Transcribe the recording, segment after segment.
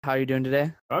How are you doing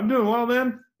today? I'm doing well, man.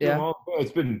 Doing Yeah. well.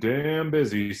 It's been damn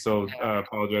busy, so Yeah.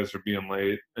 apologize for being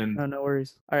late. And No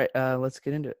worries. All right, let's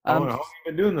get into it. how have you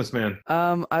been doing this, man?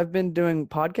 I've been doing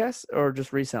podcasts or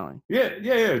just reselling Yeah.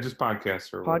 Just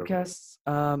podcasts or whatever.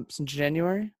 podcasts since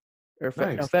January or no,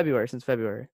 Nice. February, since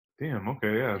February. Damn.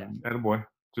 Okay. Yeah. Yeah. Attaboy.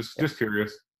 Just Yeah. just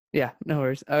curious. Yeah, no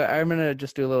worries. I'm gonna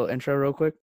just do a little intro real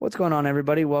quick. What's going on,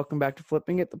 everybody? Welcome back to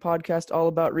Flipping It, the podcast all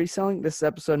about reselling. This is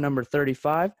episode number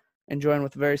 35, and joined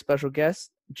with a very special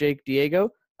guest, Jake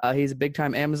Diego. He's a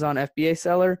big-time Amazon FBA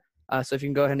seller. So if you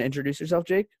can go ahead and introduce yourself,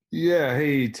 Jake. Yeah.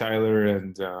 Hey, Tyler,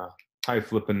 and hi,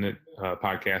 Flipping It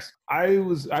podcast.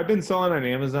 I've been selling on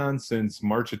Amazon since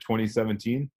March of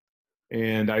 2017.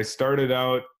 And I started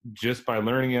out just by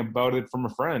learning about it from a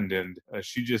friend. And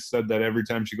she just said that every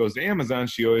time she goes to Amazon,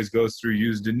 she always goes through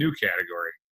used and new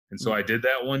category. And so I did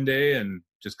that one day and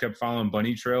just kept following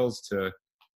bunny trails to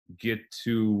get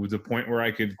to the point where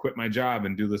I could quit my job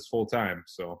and do this full time.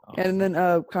 So, And then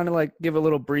kind of like give a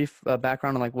little brief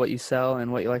background on like what you sell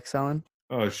and what you like selling.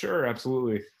 oh, sure,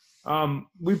 absolutely.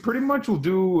 We pretty much will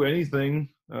do anything.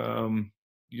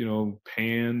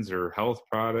 Pans or health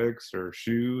products or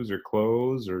shoes or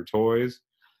clothes or toys.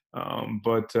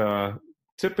 But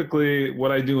typically,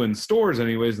 what I do in stores,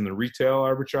 anyways, in the retail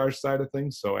arbitrage side of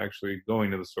things, so actually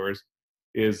going to the stores,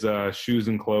 is shoes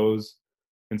and clothes,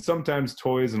 and sometimes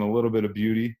toys and a little bit of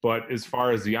beauty. But as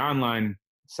far as the online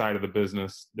side of the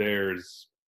business, there's,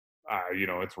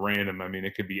 it's random. I mean,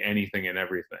 it could be anything and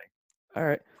everything. All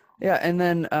right. Yeah, and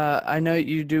then I know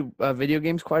you do video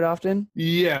games quite often.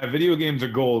 Yeah, video games are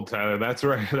gold, Tyler. That's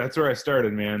right. That's where I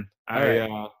started, man.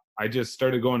 I just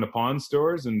started going to pawn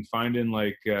stores and finding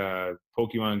like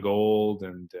Pokemon Gold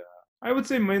and I would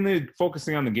say mainly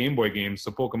focusing on the Game Boy games,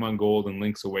 so Pokemon Gold and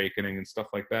Link's Awakening and stuff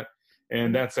like that.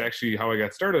 And that's actually how I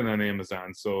got started on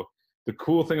Amazon. So the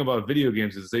cool thing about video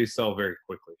games is they sell very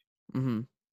quickly. Mm-hmm.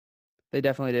 They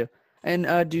definitely do.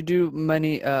 And do you do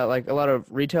many like a lot of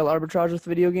retail arbitrage with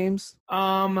video games?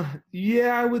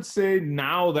 Yeah, I would say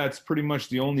now that's pretty much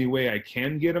the only way I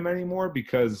can get them anymore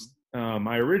because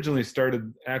I originally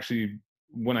started actually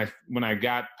when I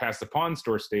got past the pawn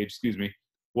store stage, excuse me,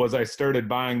 was I started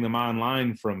buying them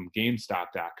online from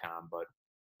GameStop.com, but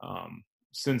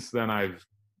since then I've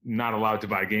not allowed to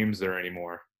buy games there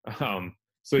anymore.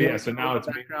 So You yeah, want so to give a now little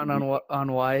it's background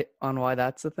on why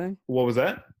that's the thing? what was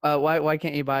that? Why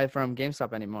can't you buy from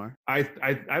GameStop anymore? I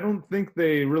don't think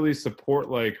they really support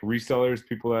like resellers,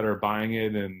 people that are buying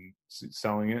it and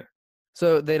selling it.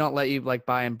 So they don't let you like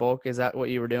buy in bulk? Is that what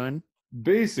you were doing?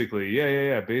 Basically,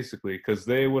 yeah, basically, because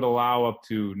they would allow up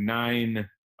to 9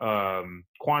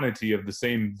 quantity of the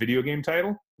same video game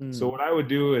title. So what I would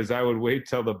do is I would wait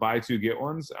till the buy two get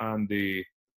ones on the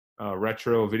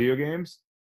retro video games,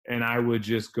 and I would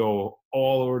just go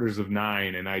all orders of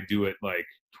 9, and I do it like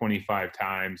 25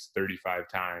 times, 35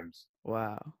 times.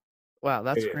 Wow,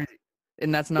 that's Yeah. crazy.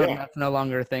 And Yeah. that's no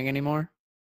longer a thing anymore.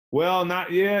 Well,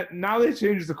 not yet. Now they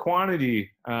changed the quantity.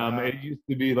 Uh, It used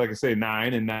to be, like I say,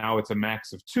 9, and now it's a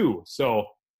max of 2. So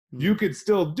you hmm. could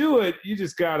still do it. You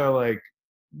just gotta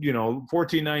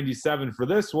 $14.97 for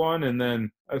this one, and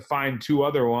then find two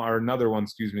other one or another one.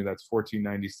 Excuse me, that's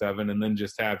 $14.97, and then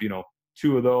just have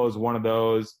 2 of those, 1 of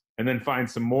those, and then find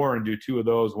some more and do 2 of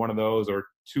those, 1 of those, or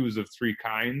twos of 3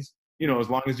 kinds. As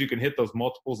long as you can hit those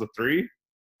multiples of 3.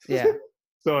 Yeah.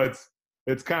 So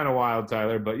it's kind of wild,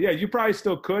 Tyler. But yeah, you probably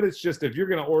still could. It's just if you're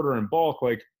going to order in bulk,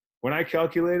 like when I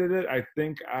calculated it, I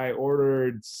think I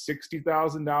ordered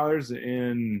 $60,000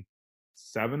 in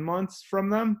 7 months from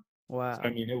them. So, I Wow.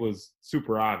 mean, it was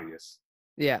super obvious.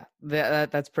 Yeah,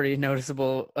 that's pretty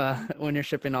noticeable when you're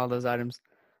shipping all those items.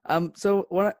 So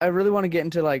what I really want to get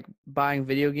into like buying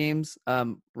video games,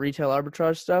 retail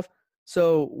arbitrage stuff.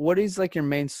 So what is like your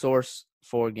main source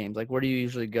for games? Like where do you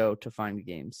usually go to find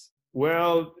games?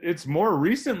 Well, it's more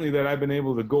recently that I've been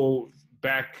able to go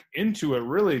back into it,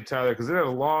 really, Tyler, because it had a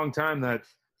long time that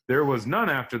there was none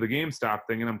after the GameStop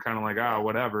thing, and I'm kind of like,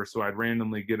 whatever. So I'd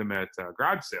randomly get them at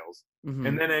garage sales. Mm-hmm.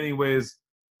 And then, anyways,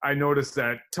 I noticed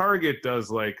that Target does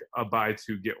like a buy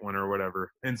two, get one or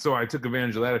whatever. And so I took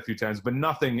advantage of that a few times, but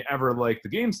nothing ever like the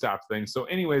GameStop thing. So,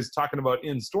 anyways, talking about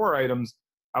in store items,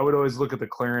 I would always look at the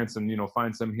clearance and,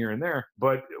 find some here and there.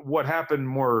 But what happened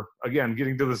more, again,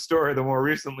 getting to the story, the more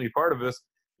recently part of this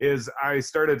is I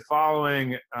started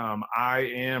following I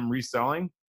Am Reselling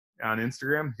on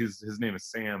Instagram. His name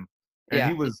is Sam. And Yeah.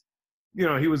 he was,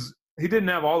 he didn't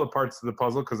have all the parts of the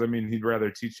puzzle because, I mean, he'd rather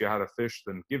teach you how to fish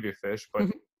than give you fish.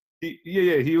 But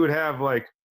he would have like,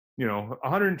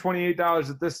 $128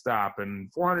 at this stop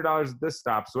and $400 at this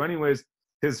stop. So anyways,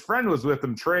 his friend was with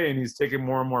him, Trey, and he's taking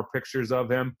more and more pictures of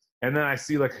him. And then I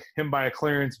see like him by a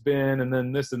clearance bin and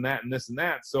then this and that and this and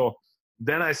that. So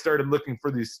then I started looking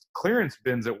for these clearance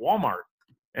bins at Walmart.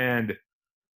 And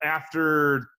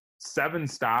after 7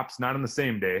 stops, not on the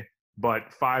same day,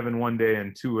 but 5 in one day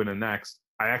and 2 in the next,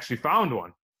 I actually found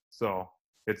one. So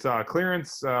it's a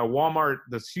clearance Walmart,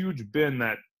 this huge bin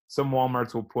that some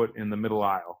Walmarts will put in the middle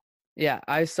aisle. Yeah,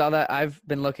 I saw that. I've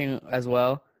been looking as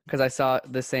well because I saw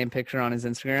the same picture on his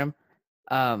Instagram.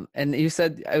 And you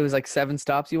said it was like 7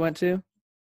 stops you went to?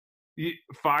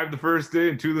 5 the first day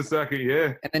and 2 the second,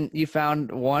 yeah. And then you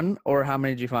found one, or how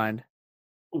many did you find?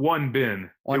 One bin.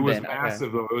 One it was bin, okay.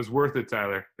 massive, though. It was worth it,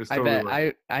 Tyler. It's I totally bet. worth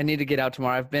it. I need to get out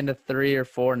tomorrow. I've been to 3 or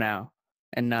 4 now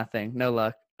and nothing. No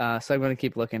luck. So I'm going to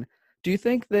keep looking. Do you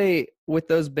think they, with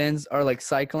those bins, are like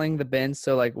cycling the bins?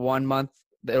 So like 1 month,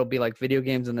 it'll be like video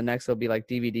games and the next it'll be like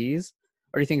DVDs?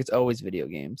 Or do you think it's always video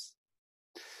games?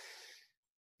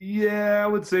 Yeah, I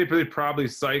would say they probably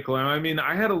cycle. I mean,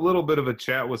 I had a little bit of a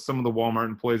chat with some of the Walmart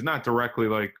employees, not directly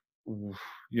like,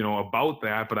 about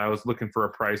that, but I was looking for a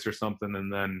price or something,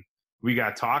 and then we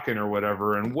got talking or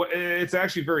whatever. And it's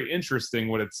actually very interesting.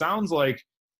 What it sounds like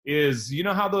is,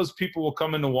 how those people will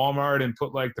come into Walmart and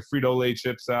put like the Frito-Lay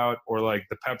chips out, or like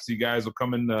the Pepsi guys will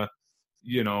come into,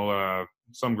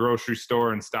 some grocery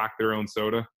store and stock their own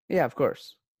soda. Yeah, of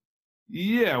course.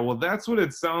 Yeah, well, that's what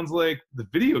it sounds like the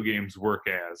video games work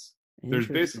as. There's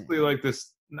basically like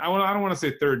this, I don't want to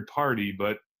say third party,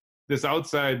 but this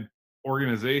outside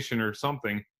organization or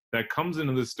something that comes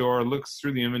into the store, looks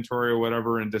through the inventory or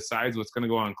whatever, and decides what's going to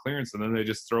go on clearance, and then they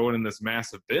just throw it in this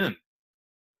massive bin.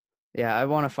 Yeah, I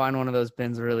want to find one of those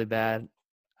bins really bad.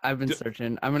 I've been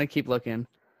searching. I'm going to keep looking.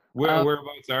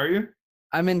 Whereabouts are you?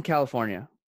 I'm in California.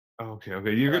 Okay.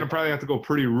 You're going to probably have to go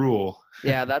pretty rural.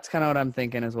 Yeah, that's kind of what I'm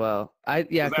thinking as well.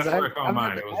 Because I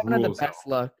haven't had the best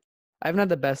luck. I haven't had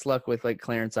the best luck with like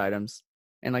clearance items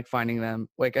and like finding them.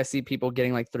 Like I see people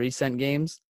getting like 3-cent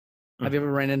games. Have you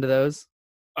ever ran into those?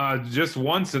 Just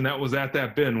once, and that was at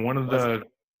that bin. One of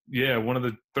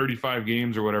the 35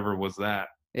 games or whatever was that.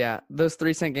 Yeah, those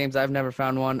 3-cent games, I've never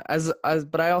found one.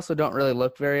 But I also don't really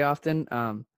look very often.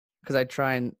 Because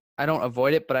I don't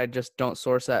avoid it, but I just don't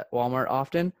source at Walmart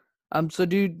often. So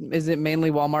is it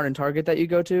mainly Walmart and Target that you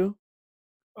go to?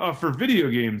 For video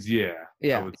games, yeah.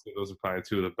 Yeah. I would say those are probably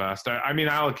 2 of the best. I mean,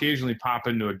 I'll occasionally pop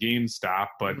into a GameStop,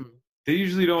 but they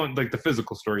usually don't, like the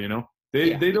physical store,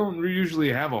 They don't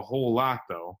usually have a whole lot,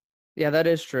 though. Yeah, that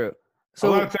is true. So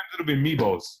a lot of times it'll be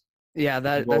Amiibos. Yeah,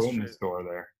 that's in true. The store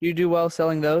there. You do well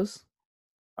selling those?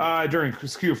 During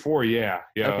Q4, yeah.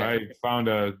 Okay. I found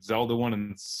a Zelda one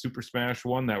and Super Smash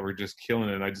one that were just killing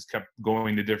it. I just kept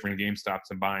going to different GameStops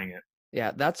and buying it.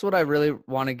 Yeah, that's what I really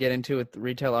want to get into with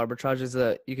retail arbitrage, is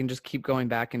that you can just keep going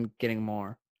back and getting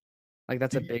more. Like,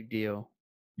 that's a big deal.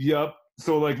 Yep.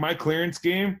 So, like, my clearance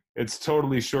game, it's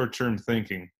totally short-term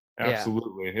thinking.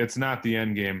 Absolutely. Yeah. It's not the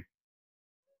end game.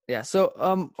 Yeah.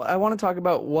 So, I want to talk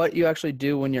about what you actually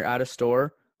do when you're at a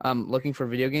store looking for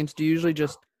video games. Do you usually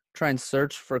just try and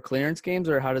search for clearance games,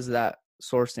 or how does that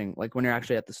sourcing, like when you're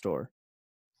actually at the store?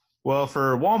 Well,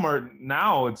 for Walmart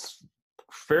now, it's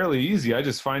fairly easy. I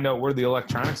just find out where the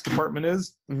electronics department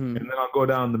is, and then I'll go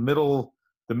down the middle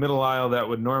aisle that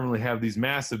would normally have these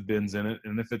massive bins in it.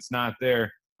 And if it's not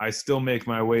there, I still make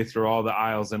my way through all the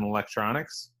aisles in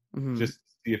electronics, just to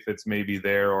see if it's maybe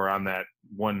there or on that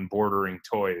one bordering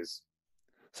toys.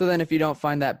 So then if you don't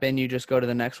find that bin, you just go to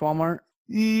the next Walmart?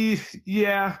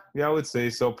 Yeah, I would say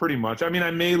so, pretty much. I mean,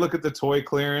 I may look at the toy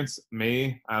clearance,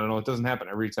 I don't know, it doesn't happen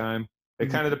every time. It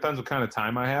kind of depends what kind of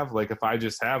time I have. Like, if I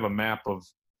just have a map of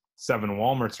 7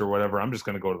 Walmarts or whatever, I'm just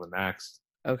going to go to the next.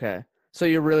 Okay. So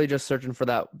you're really just searching for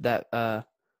that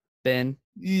bin?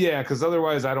 Yeah, because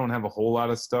otherwise I don't have a whole lot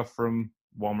of stuff from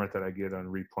Walmart that I get on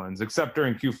replens, except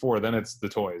during Q4. Then it's the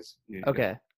toys.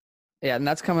 Okay. Yeah, and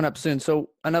that's coming up soon. So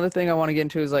another thing I want to get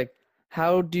into is, like,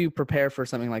 how do you prepare for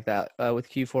something like that with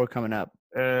Q4 coming up?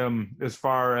 As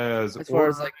far as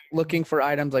like looking for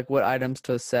items, like what items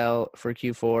to sell for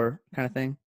Q4 kind of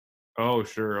thing. Oh,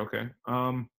 sure. Okay.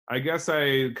 I guess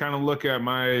I kind of look at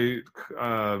my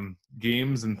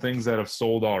games and things that have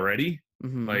sold already,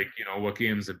 like, what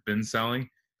games have been selling,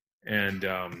 and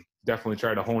definitely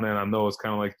try to hone in on those,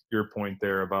 kind of like your point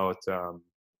there about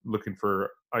looking for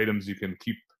items you can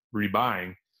keep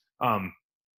rebuying.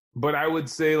 But I would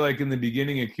say, like, in the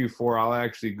beginning of Q4, I'll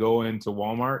actually go into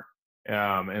Walmart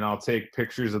and I'll take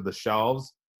pictures of the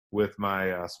shelves with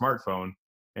my smartphone.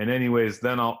 And anyways,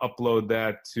 then I'll upload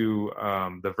that to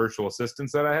the virtual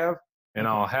assistants that I have, and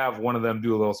I'll have one of them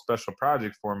do a little special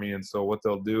project for me. And so what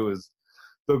they'll do is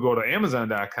they'll go to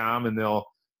Amazon.com and they'll,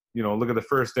 look at the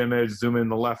first image, zoom in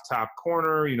the left top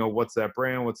corner, what's that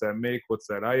brand, what's that make, what's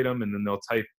that item, and then they'll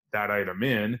type that item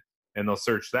in, and they'll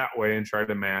search that way and try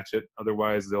to match it.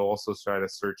 Otherwise, they'll also try to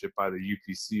search it by the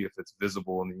UPC if it's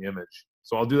visible in the image.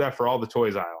 So I'll do that for all the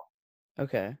toys aisle.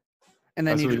 Okay. And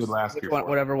then That's you what we just did last year for.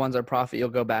 whatever ones are profit, you'll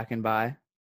go back and buy.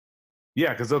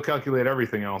 Yeah, because they'll calculate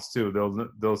everything else too. They'll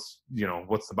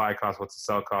what's the buy cost, what's the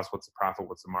sell cost, what's the profit,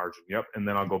 what's the margin. Yep, and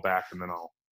then I'll go back and then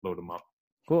I'll load them up.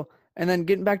 Cool. And then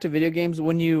getting back to video games,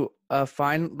 when you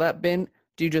find that bin,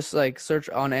 do you just like search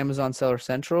on Amazon Seller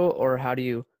Central, or how do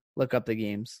you look up the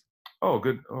games? Oh,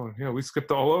 good. Oh, yeah, we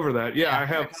skipped all over that. Yeah, I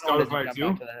have Scoutify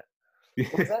too.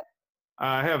 What's that?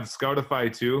 I have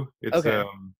Scoutify too. It's a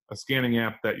scanning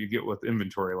app that you get with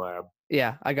Inventory Lab.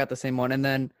 Yeah, I got the same one. And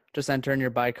then just enter in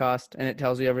your buy cost, and it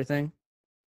tells you everything.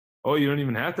 Oh, you don't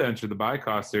even have to enter the buy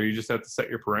cost there. You just have to set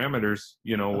your parameters.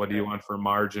 What do you want for a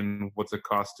margin? What's it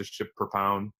cost to ship per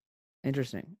pound?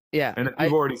 Interesting. Yeah. And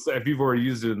if you've already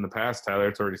used it in the past, Tyler,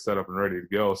 it's already set up and ready to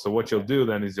go. So what you'll do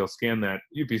then is you'll scan that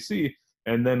UPC,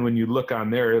 and then when you look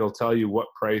on there, it'll tell you what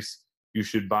price you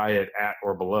should buy it at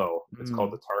or below. It's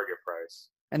called the target price.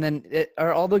 And then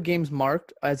are all the games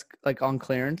marked as like on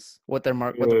clearance? What they're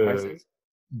marked? What the price is?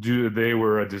 They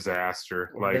were a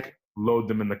disaster. Load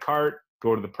them in the cart,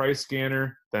 go to the price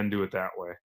scanner, then do it that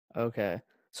way. Okay.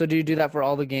 So do you do that for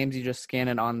all the games? You just scan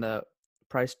it on the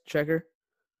price checker?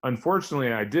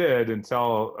 Unfortunately, I did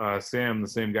until Sam, the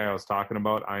same guy I was talking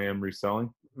about, I Am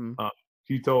Reselling. Mm-hmm.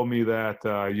 He told me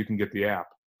that you can get the app.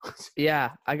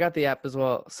 Yeah, I got the app as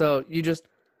well. So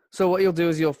what you'll do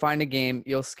is you'll find a game,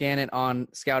 you'll scan it on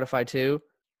Scoutify too,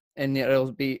 and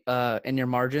it'll be in your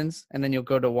margins, and then you'll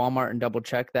go to Walmart and double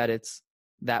check that it's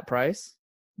that price.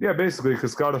 Yeah, basically,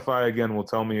 because Scoutify, again, will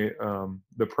tell me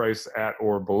the price at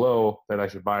or below that I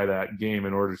should buy that game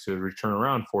in order to return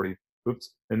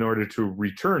in order to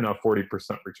return a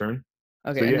 40% return.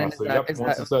 Okay. Once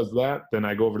it says that, then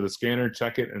I go over to the scanner,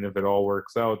 check it, and if it all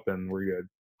works out, then we're good.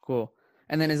 Cool.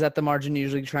 And then is that the margin you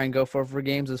usually try and go for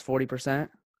games is 40%?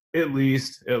 At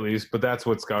least, but that's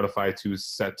what Scoutify 2 is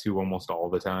set to almost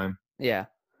all the time. Yeah.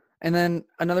 And then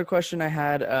another question I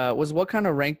had was, what kind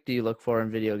of rank do you look for in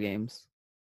video games?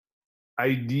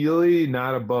 Ideally,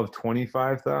 not above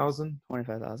 25,000.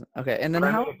 25,000. Okay. And then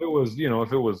if it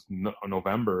was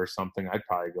November or something, I'd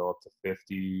probably go up to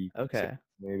 50. Okay.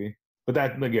 Maybe. But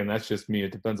that's just me.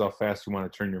 It depends how fast you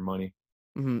want to turn your money.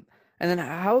 Mm-hmm. And then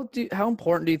how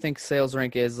important do you think sales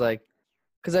rank is? Like,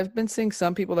 because I've been seeing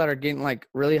some people that are getting like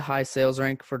really high sales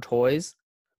rank for toys,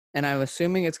 and I'm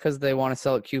assuming it's because they want to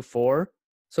sell at Q4.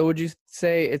 So would you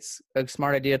say it's a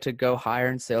smart idea to go higher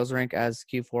in sales rank as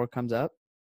Q4 comes up?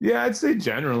 Yeah, I'd say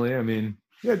generally.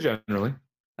 Generally.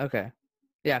 Okay.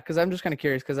 Yeah, because I'm just kind of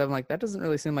curious because I'm like, that doesn't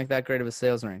really seem like that great of a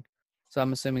sales rank. So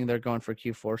I'm assuming they're going for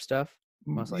Q4 stuff.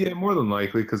 Yeah, more than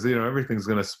likely, because everything's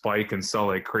going to spike and sell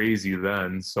like crazy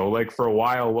then. So like for a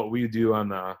while, what we do on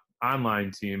the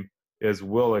online team is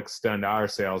we'll extend our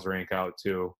sales rank out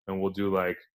too, and we'll do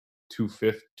like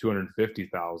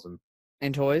 250,000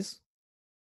 in toys.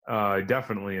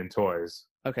 Definitely in toys.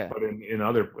 Okay. But in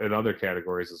other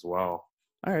categories as well.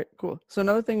 All right, cool. So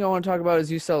another thing I want to talk about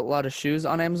is you sell a lot of shoes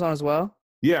on Amazon as well.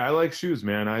 Yeah, I like shoes,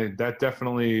 man. That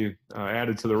definitely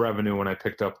added to the revenue when I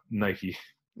picked up Nike.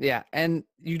 Yeah, and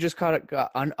you just got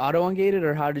auto-ungated,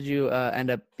 or how did you end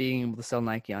up being able to sell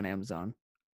Nike on Amazon?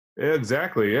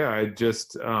 Exactly. Yeah, I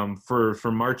just for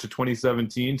March of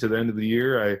 2017 to the end of the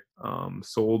year, I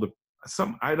sold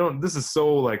some. This is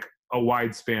so like a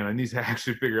wide span. I need to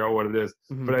actually figure out what it is.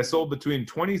 Mm-hmm. But I sold between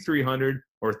 2,300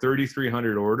 or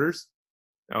 3,300 orders,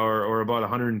 or about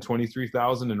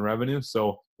 123,000 in revenue.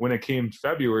 So when it came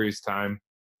February's time,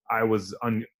 I was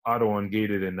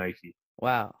auto-ungated in Nike.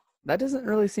 Wow. That doesn't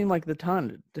really seem like the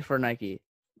ton for Nike.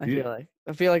 I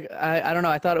feel like I don't know.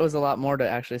 I thought it was a lot more to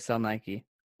actually sell Nike.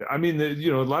 I mean,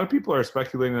 a lot of people are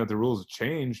speculating that the rules have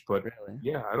changed, but really?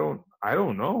 Yeah, I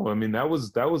don't know. I mean, that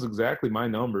was exactly my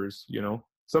numbers.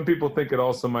 Some people think it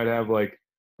also might have like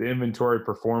the inventory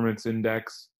performance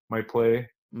index might play.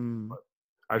 But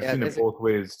I've seen it both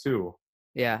ways too.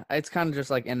 Yeah, it's kind of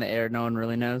just like in the air. No one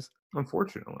really knows.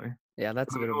 Unfortunately. Yeah,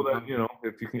 that's a bit of that.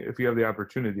 If you have the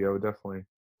opportunity, I would definitely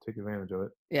take advantage of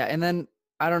it. Yeah, and then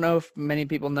I don't know if many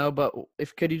people know, but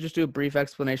could you just do a brief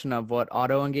explanation of what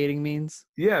auto-ungating means?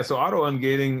 Yeah, so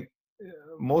auto-ungating,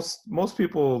 most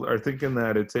people are thinking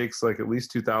that it takes like at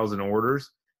least 2,000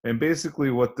 orders. And basically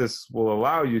what this will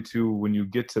allow you to, when you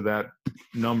get to that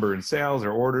number in sales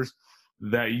or orders,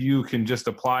 that you can just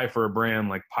apply for a brand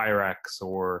like Pyrex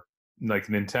or like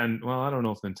Nintendo. Well, I don't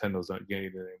know if Nintendo's not getting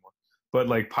it anymore. But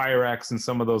like Pyrex and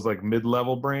some of those like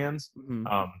mid-level brands. Mm-hmm.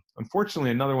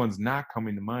 Unfortunately, another one's not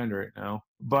coming to mind right now.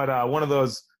 But one of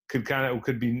those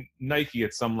could be Nike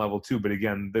at some level too. But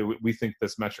again, we think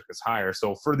this metric is higher.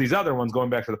 So for these other ones, going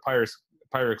back to the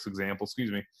Pyrex example,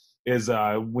 is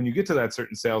when you get to that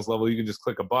certain sales level, you can just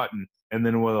click a button and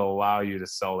then it will allow you to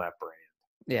sell that brand.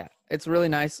 Yeah, it's really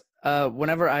nice.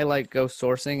 Whenever I like go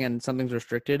sourcing and something's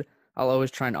restricted, I'll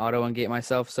always try and auto ungate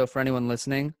myself. So for anyone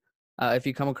listening, if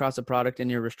you come across a product and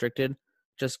you're restricted,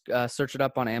 just search it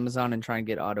up on Amazon and try and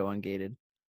get auto ungated.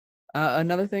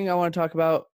 Another thing I want to talk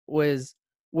about was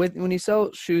when you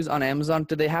sell shoes on Amazon,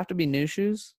 do they have to be new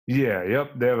shoes? Yeah,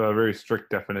 yep. They have a very strict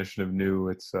definition of new.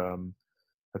 It's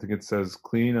I think it says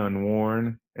clean,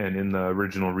 unworn, and in the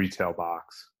original retail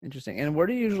box. Interesting. And where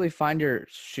do you usually find your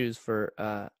shoes for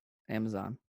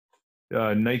Amazon?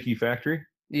 Nike Factory.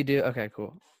 You do? Okay,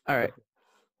 cool. All right.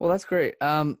 Well, that's great.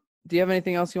 Do you have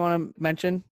anything else you want to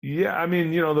mention? Yeah, I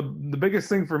mean, the biggest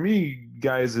thing for me,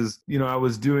 guys, is, I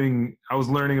was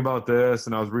learning about this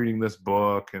and I was reading this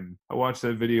book and I watched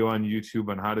that video on YouTube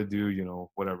on how to do,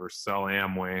 whatever, sell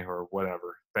Amway or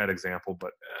whatever, bad example.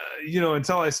 But,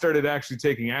 until I started actually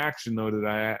taking action though,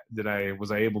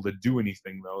 was I able to do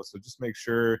anything though? So just make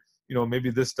sure,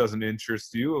 maybe this doesn't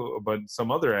interest you, but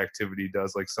some other activity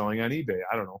does, like selling on eBay.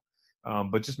 I don't know.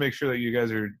 But just make sure that you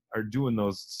guys are doing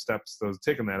those steps,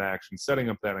 taking that action, setting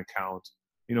up that account.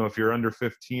 If you're under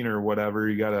 15 or whatever,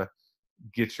 you got to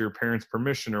get your parents'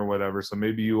 permission or whatever. So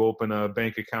maybe you open a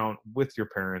bank account with your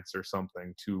parents or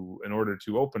something in order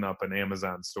to open up an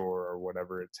Amazon store or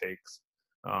whatever it takes.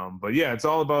 But yeah, it's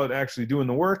all about actually doing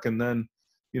the work, and then,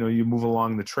 you move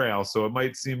along the trail. So it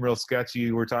might seem real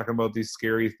sketchy. We're talking about these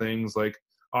scary things like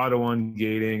auto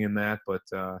ungating and that, but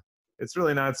it's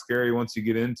really not scary once you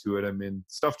get into it. I mean,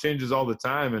 stuff changes all the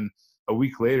time, and a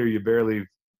week later you barely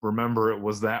remember it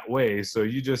was that way. So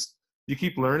you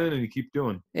keep learning and you keep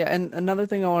doing. Yeah, and another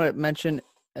thing I want to mention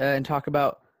and talk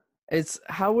about is,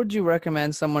 how would you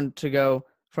recommend someone to go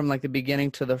from like the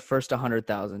beginning to the first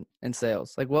 100,000 in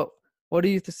sales? Like what do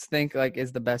you think like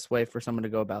is the best way for someone to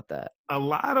go about that? A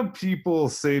lot of people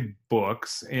say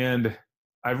books, and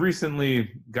I've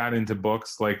recently got into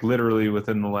books, like literally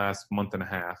within the last month and a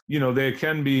half.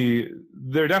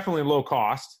 They're definitely low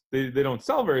cost. They don't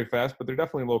sell very fast, but they're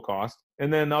definitely low cost.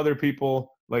 And then other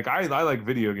people, like I like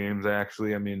video games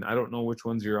actually. I mean, I don't know which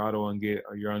ones you're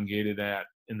ungated at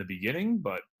in the beginning,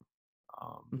 but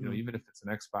even if it's an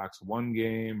Xbox One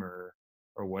game or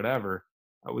whatever,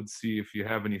 I would see if you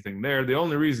have anything there. The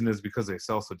only reason is because they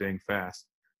sell so dang fast.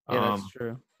 Yeah, that's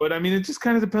true. But I mean, it just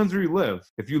kind of depends where you live.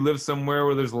 If you live somewhere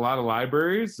where there's a lot of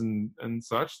libraries and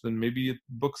such, then maybe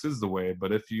books is the way.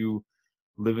 But if you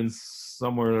live in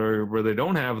somewhere where they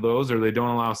don't have those, or they don't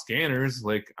allow scanners,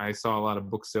 like I saw a lot of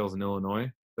book sales in Illinois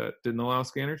that didn't allow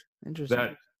scanners. Interesting.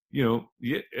 That,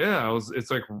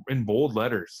 it's like in bold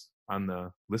letters on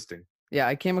the listing. Yeah,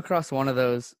 I came across one of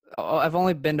those. I've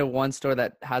only been to one store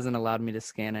that hasn't allowed me to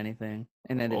scan anything,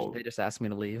 and then they just asked me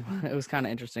to leave. It was kind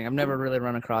of interesting. I've never really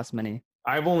run across many.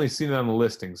 I've only seen it on the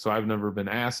listing, so I've never been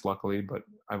asked, luckily, but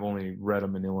I've only read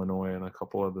them in Illinois and a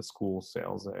couple of the school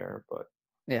sales there. But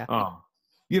yeah,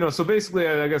 so basically,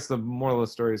 I guess the moral of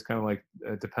the story is kind of like,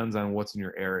 it depends on what's in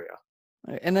your area.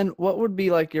 And then what would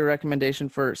be like your recommendation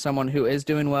for someone who is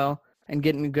doing well and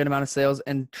getting a good amount of sales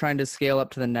and trying to scale up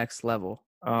to the next level?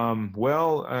 I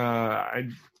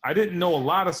didn't know a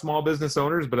lot of small business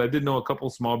owners, but I did know a couple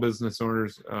small business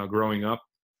owners growing up,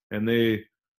 and they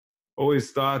always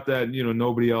thought that,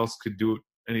 nobody else could do it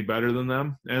any better than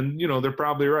them. And, they're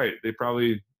probably right. They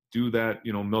probably do that,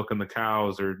 milking the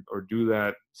cows or do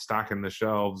that stocking the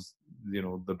shelves,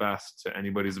 the best to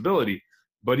anybody's ability.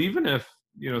 But even if,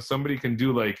 somebody can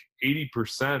do like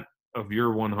 80% of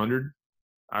your 100,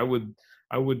 I would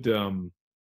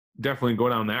definitely go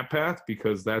down that path,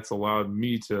 because that's allowed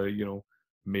me to,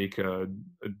 make a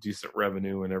decent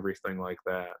revenue and everything like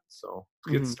that. So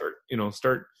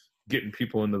start getting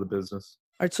people into the business.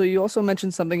 All right. So you also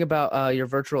mentioned something about your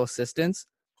virtual assistants.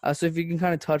 So if you can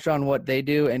kind of touch on what they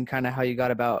do and kind of how you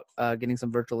got about getting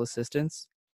some virtual assistants.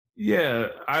 Yeah,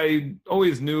 I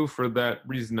always knew, for that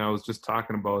reason I was just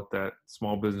talking about, that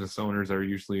small business owners are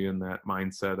usually in that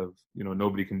mindset of,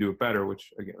 nobody can do it better,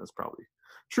 which again is probably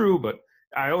true, but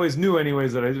I always knew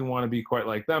anyways that I didn't want to be quite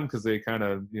like them, because they kind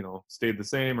of, stayed the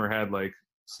same or had like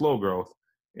slow growth.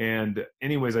 And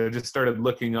anyways, I just started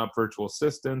looking up virtual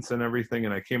assistants and everything,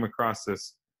 and I came across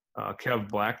this Kev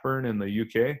Blackburn in the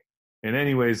UK. And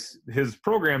anyways, his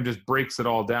program just breaks it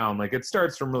all down. Like, it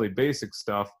starts from really basic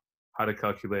stuff, how to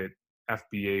calculate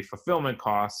FBA fulfillment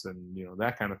costs and,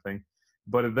 that kind of thing.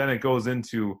 But then it goes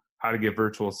into how to get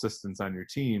virtual assistants on your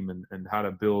team and how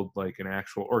to build like an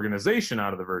actual organization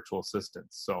out of the virtual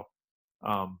assistants. So,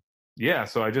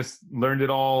 so I just learned it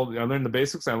all. I learned the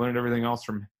basics. I learned everything else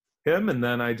from him, and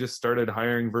then I just started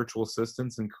hiring virtual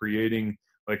assistants and creating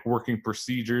like working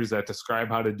procedures that describe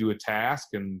how to do a task.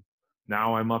 And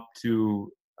now I'm up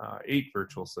to 8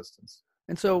 virtual assistants.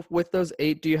 And so with those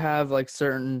 8, do you have like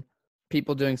certain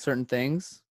people doing certain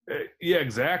things? Yeah,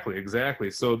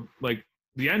 exactly. So like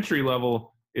the entry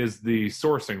level is the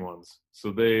sourcing ones.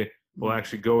 So they will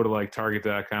actually go to like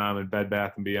Target.com and Bed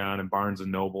Bath & Beyond and Barnes &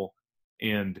 Noble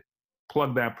and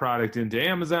plug that product into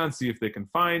Amazon, see if they can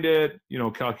find it,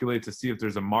 calculate to see if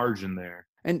there's a margin there.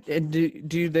 And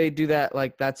do they do that,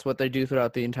 like that's what they do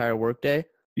throughout the entire workday?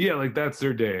 Yeah, like that's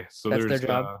their day. So That's there's their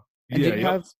job? And yeah, do you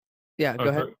have go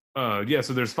ahead. Yeah,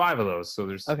 so there's 5 of those. So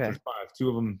there's Okay. 5. 2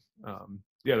 of them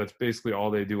yeah, that's basically all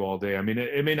they do all day. I mean,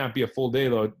 it may not be a full day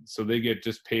though, so they get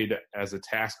just paid as a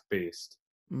task-based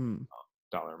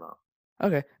dollar amount.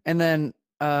 Okay. And then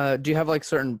do you have like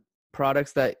certain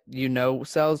products that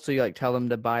sells, so you like tell them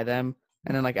to buy them,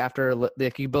 and then like after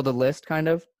like you build a list kind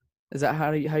of? Is that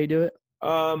how you do it?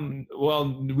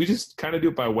 Well, we just kind of do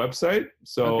it by website.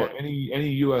 So Okay. any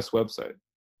US website.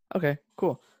 Okay,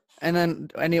 cool. And then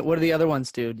what do the other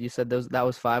ones do? You said that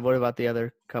was 5. What about the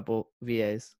other couple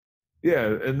VAs?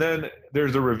 Yeah, and then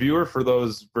there's a reviewer for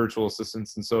those virtual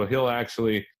assistants, and so he'll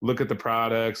actually look at the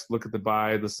products, look at the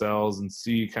buy, the sells, and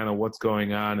see kind of what's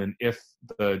going on and if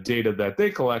the data that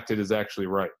they collected is actually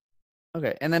right.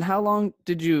 Okay. And then how long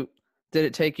did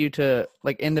it take you to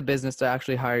like in the business to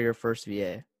actually hire your first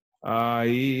VA?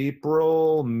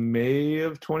 April, May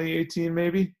of 2018,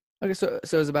 maybe. Okay, so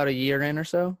it was about a year in or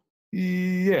so?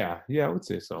 Yeah, I would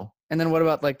say so. And then what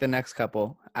about like the next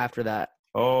couple after that?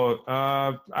 Oh,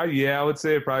 yeah, I would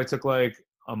say it probably took like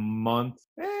a month.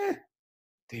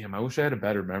 Damn, I wish I had a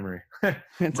better memory.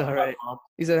 It's all right.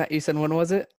 You said when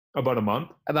was it? About a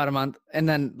month. About a month. And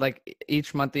then like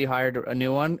each month you hired a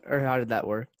new one, or how did that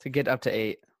work to get up to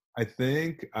 8? I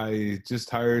think I just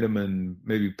hired them in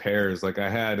maybe pairs. Like I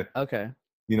had, okay,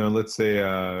 let's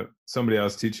say somebody I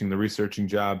was teaching the researching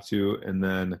job to, and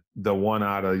then the one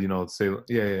out of, let's say,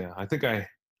 yeah. I think I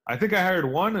hired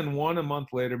one, and one a month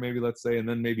later, maybe, let's say, and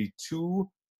then maybe 2.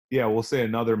 Yeah, we'll say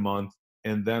another month,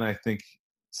 and then I think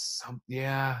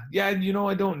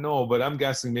I don't know, but I'm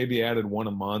guessing maybe added 1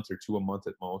 a month or 2 a month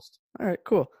at most. All right,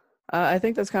 cool. I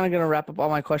think that's kind of going to wrap up all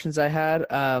my questions I had.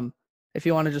 If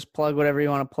you want to just plug whatever you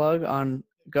want to plug on,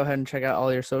 go ahead and check out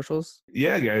all your socials.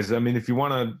 Yeah, guys. I mean, if you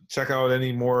want to check out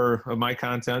any more of my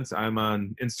content, I'm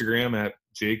on Instagram at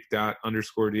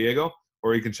jake._Diego,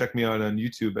 or you can check me out on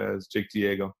YouTube as Jake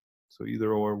Diego. So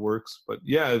either or works. But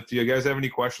yeah, if you guys have any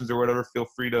questions or whatever, feel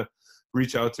free to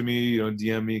reach out to me,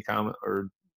 DM me, comment, or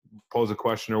pose a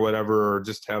question or whatever, or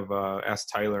just have ask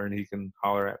Tyler and he can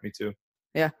holler at me too.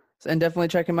 Yeah. And definitely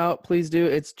check him out. Please do.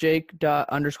 It's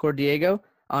jake._Diego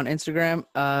on Instagram.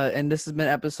 And this has been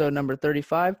episode number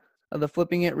 35 of the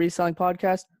Flipping It Reselling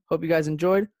Podcast. Hope you guys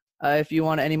enjoyed. If you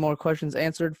want any more questions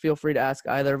answered, feel free to ask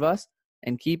either of us,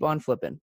 and keep on flipping.